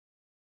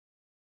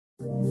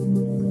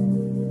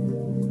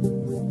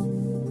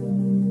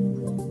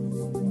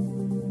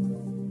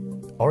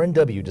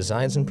R&W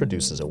designs and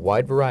produces a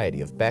wide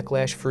variety of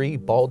backlash-free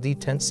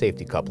ball-detent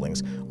safety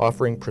couplings,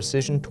 offering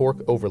precision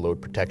torque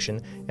overload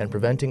protection and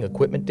preventing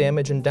equipment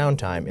damage and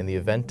downtime in the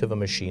event of a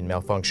machine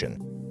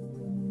malfunction.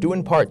 Due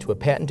in part to a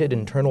patented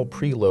internal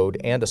preload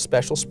and a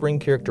special spring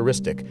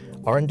characteristic,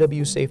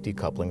 R&W safety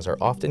couplings are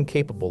often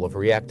capable of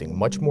reacting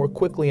much more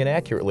quickly and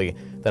accurately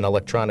than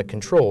electronic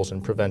controls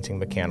in preventing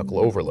mechanical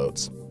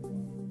overloads.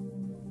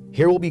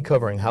 Here we'll be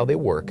covering how they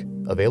work,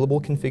 available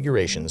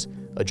configurations,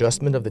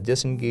 adjustment of the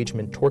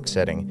disengagement torque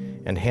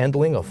setting, and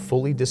handling of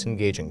fully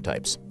disengaging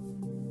types.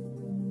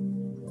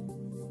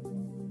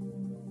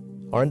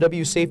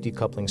 R&W safety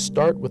couplings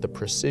start with a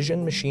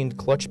precision machined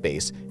clutch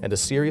base and a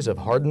series of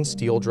hardened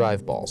steel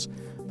drive balls.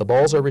 The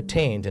balls are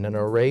retained in an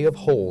array of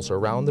holes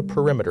around the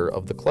perimeter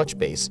of the clutch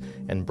base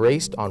and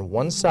braced on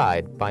one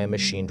side by a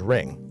machined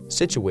ring.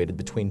 Situated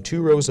between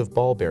two rows of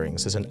ball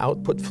bearings is an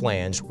output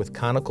flange with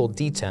conical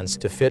detents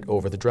to fit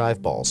over the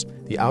drive balls.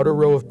 The outer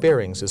row of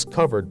bearings is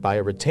covered by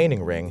a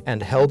retaining ring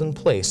and held in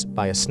place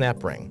by a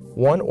snap ring.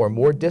 One or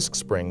more disc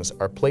springs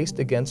are placed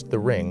against the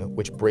ring,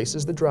 which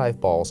braces the drive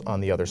balls on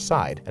the other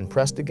side, and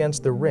pressed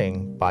against the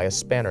ring by a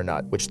spanner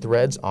nut, which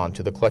threads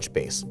onto the clutch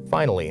base.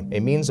 Finally, a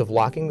means of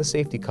locking the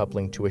safety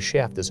coupling to a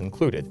shaft is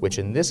included, which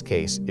in this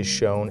case is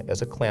shown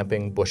as a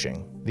clamping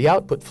bushing. The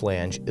output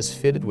flange is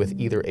fitted with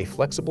either a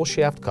flexible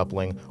shaft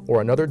coupling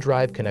or another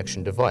drive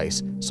connection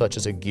device, such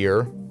as a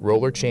gear,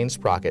 roller chain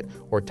sprocket,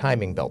 or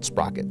timing belt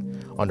sprocket.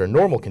 Under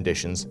normal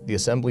conditions, the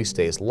assembly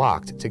stays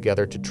locked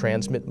together to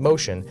transmit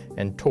motion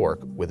and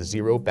torque with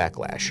zero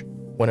backlash.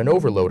 When an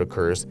overload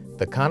occurs,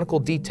 the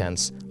conical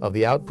detents of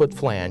the output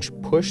flange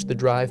push the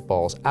drive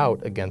balls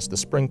out against the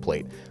spring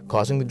plate,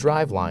 causing the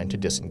drive line to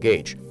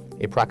disengage.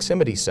 A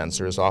proximity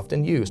sensor is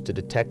often used to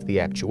detect the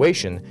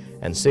actuation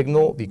and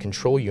signal the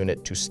control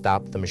unit to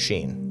stop the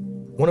machine.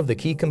 One of the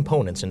key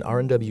components in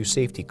R&W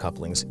safety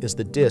couplings is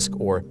the disc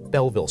or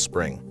Belleville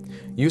spring.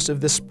 Use of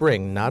this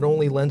spring not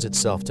only lends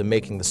itself to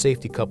making the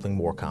safety coupling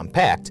more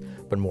compact,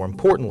 but more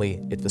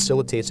importantly, it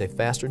facilitates a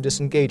faster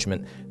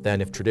disengagement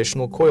than if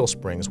traditional coil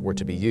springs were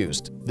to be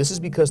used. This is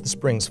because the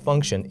springs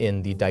function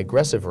in the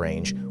digressive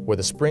range, where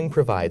the spring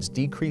provides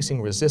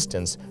decreasing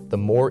resistance the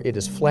more it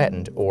is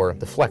flattened or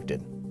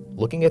deflected.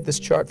 Looking at this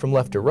chart from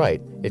left to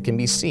right, it can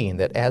be seen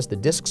that as the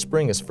disc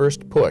spring is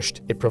first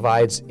pushed, it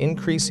provides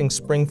increasing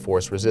spring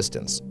force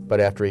resistance.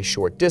 But after a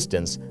short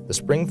distance, the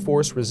spring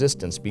force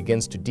resistance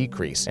begins to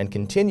decrease and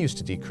continues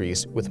to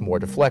decrease with more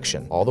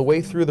deflection, all the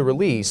way through the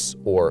release,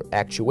 or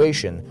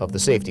actuation, of the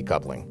safety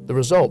coupling. The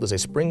result is a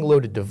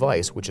spring-loaded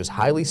device which is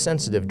highly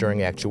sensitive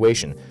during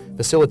actuation,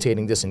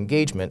 facilitating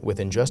disengagement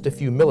within just a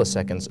few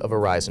milliseconds of a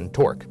rise in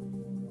torque.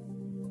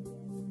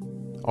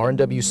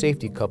 R&W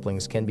safety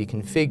couplings can be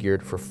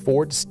configured for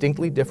 4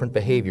 distinctly different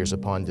behaviors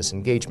upon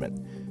disengagement: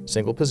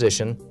 single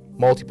position,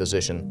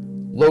 multi-position,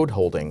 load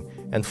holding,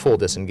 and full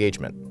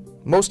disengagement.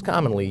 Most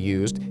commonly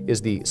used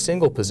is the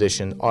single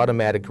position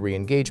automatic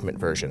re-engagement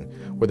version,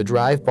 where the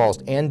drive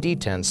balls and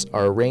detents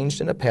are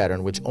arranged in a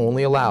pattern which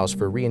only allows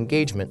for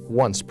re-engagement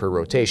once per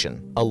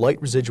rotation. A light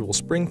residual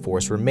spring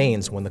force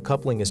remains when the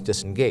coupling is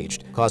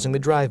disengaged, causing the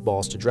drive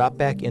balls to drop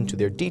back into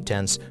their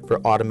detents for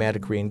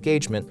automatic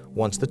re-engagement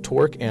once the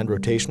torque and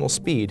rotational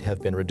speed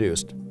have been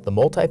reduced. The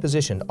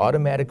multi-position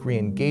automatic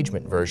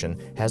re-engagement version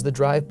has the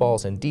drive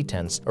balls and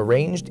detents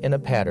arranged in a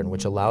pattern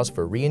which allows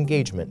for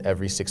re-engagement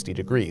every 60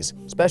 degrees.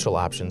 Special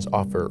options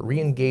offer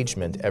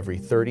re-engagement every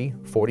 30,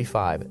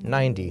 45,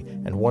 90,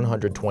 and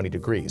 120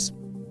 degrees.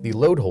 The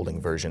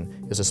load-holding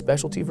version is a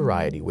specialty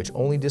variety which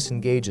only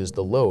disengages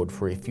the load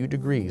for a few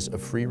degrees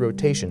of free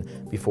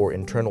rotation before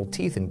internal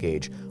teeth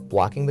engage,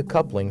 blocking the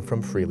coupling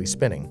from freely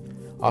spinning.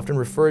 Often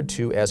referred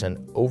to as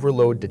an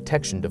overload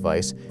detection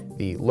device,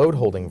 the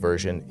load-holding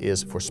version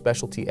is for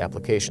specialty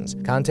applications.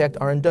 Contact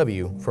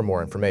R&W for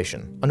more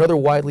information. Another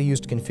widely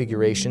used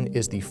configuration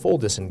is the full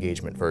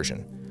disengagement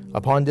version.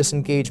 Upon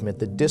disengagement,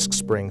 the disc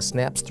spring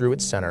snaps through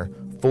its center,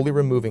 fully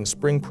removing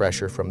spring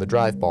pressure from the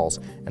drive balls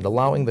and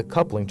allowing the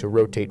coupling to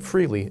rotate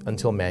freely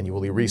until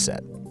manually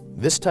reset.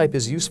 This type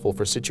is useful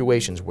for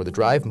situations where the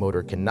drive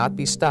motor cannot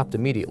be stopped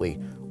immediately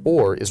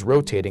or is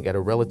rotating at a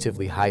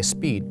relatively high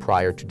speed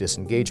prior to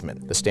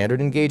disengagement. The standard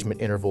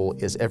engagement interval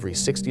is every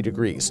 60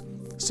 degrees.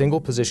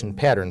 Single position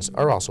patterns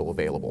are also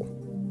available.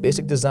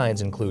 Basic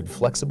designs include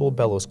flexible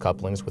bellows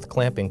couplings with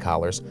clamping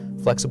collars,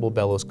 flexible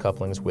bellows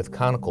couplings with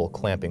conical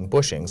clamping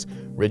bushings,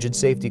 rigid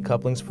safety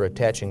couplings for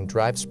attaching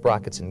drive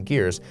sprockets and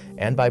gears,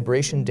 and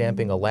vibration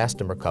damping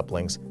elastomer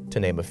couplings, to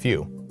name a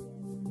few.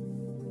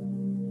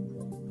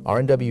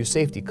 R&W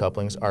safety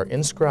couplings are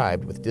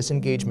inscribed with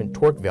disengagement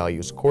torque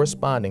values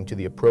corresponding to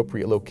the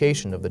appropriate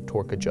location of the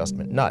torque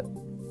adjustment nut.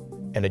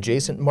 An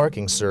adjacent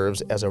marking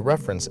serves as a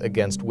reference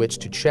against which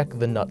to check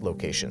the nut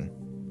location.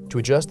 To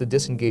adjust the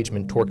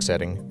disengagement torque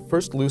setting,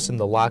 first loosen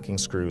the locking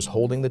screws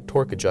holding the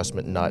torque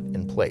adjustment nut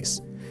in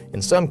place.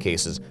 In some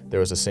cases,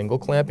 there is a single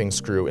clamping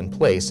screw in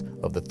place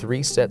of the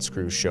 3 set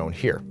screws shown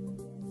here.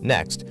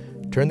 Next,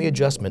 Turn the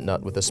adjustment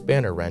nut with a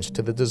spanner wrench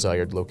to the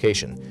desired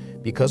location.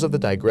 Because of the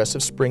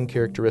digressive spring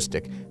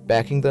characteristic,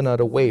 backing the nut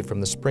away from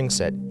the spring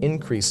set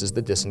increases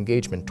the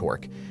disengagement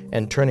torque,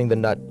 and turning the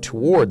nut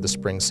toward the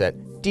spring set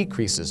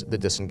decreases the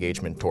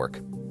disengagement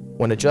torque.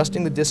 When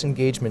adjusting the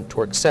disengagement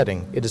torque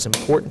setting, it is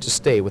important to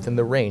stay within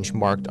the range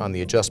marked on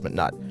the adjustment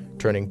nut.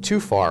 Turning too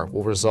far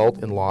will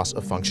result in loss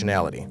of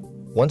functionality.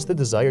 Once the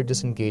desired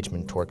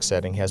disengagement torque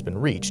setting has been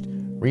reached,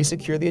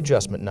 resecure the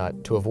adjustment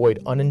nut to avoid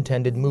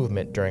unintended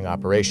movement during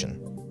operation.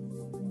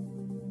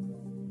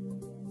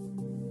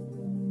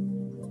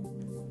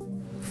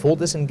 Full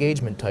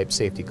disengagement type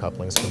safety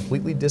couplings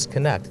completely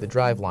disconnect the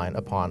driveline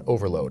upon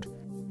overload.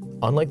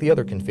 Unlike the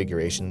other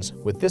configurations,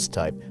 with this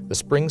type, the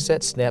spring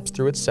set snaps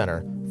through its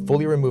center,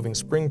 fully removing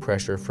spring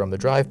pressure from the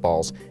drive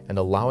balls and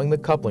allowing the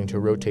coupling to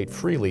rotate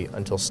freely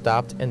until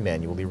stopped and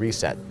manually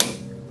reset.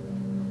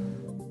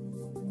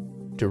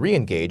 To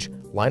re-engage,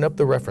 line up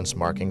the reference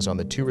markings on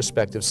the two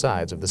respective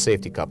sides of the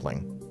safety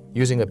coupling.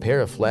 Using a pair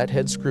of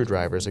flathead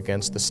screwdrivers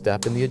against the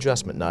step in the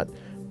adjustment nut,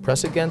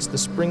 press against the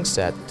spring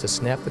set to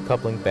snap the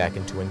coupling back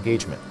into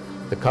engagement.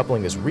 The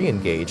coupling is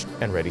re-engaged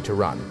and ready to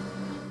run.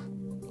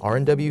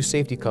 R&W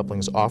safety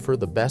couplings offer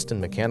the best in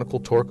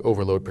mechanical torque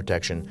overload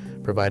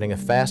protection, providing a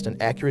fast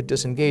and accurate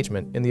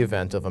disengagement in the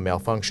event of a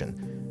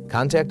malfunction.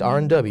 Contact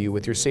R&W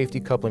with your safety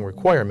coupling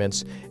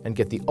requirements and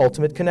get the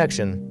ultimate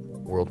connection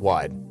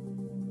worldwide.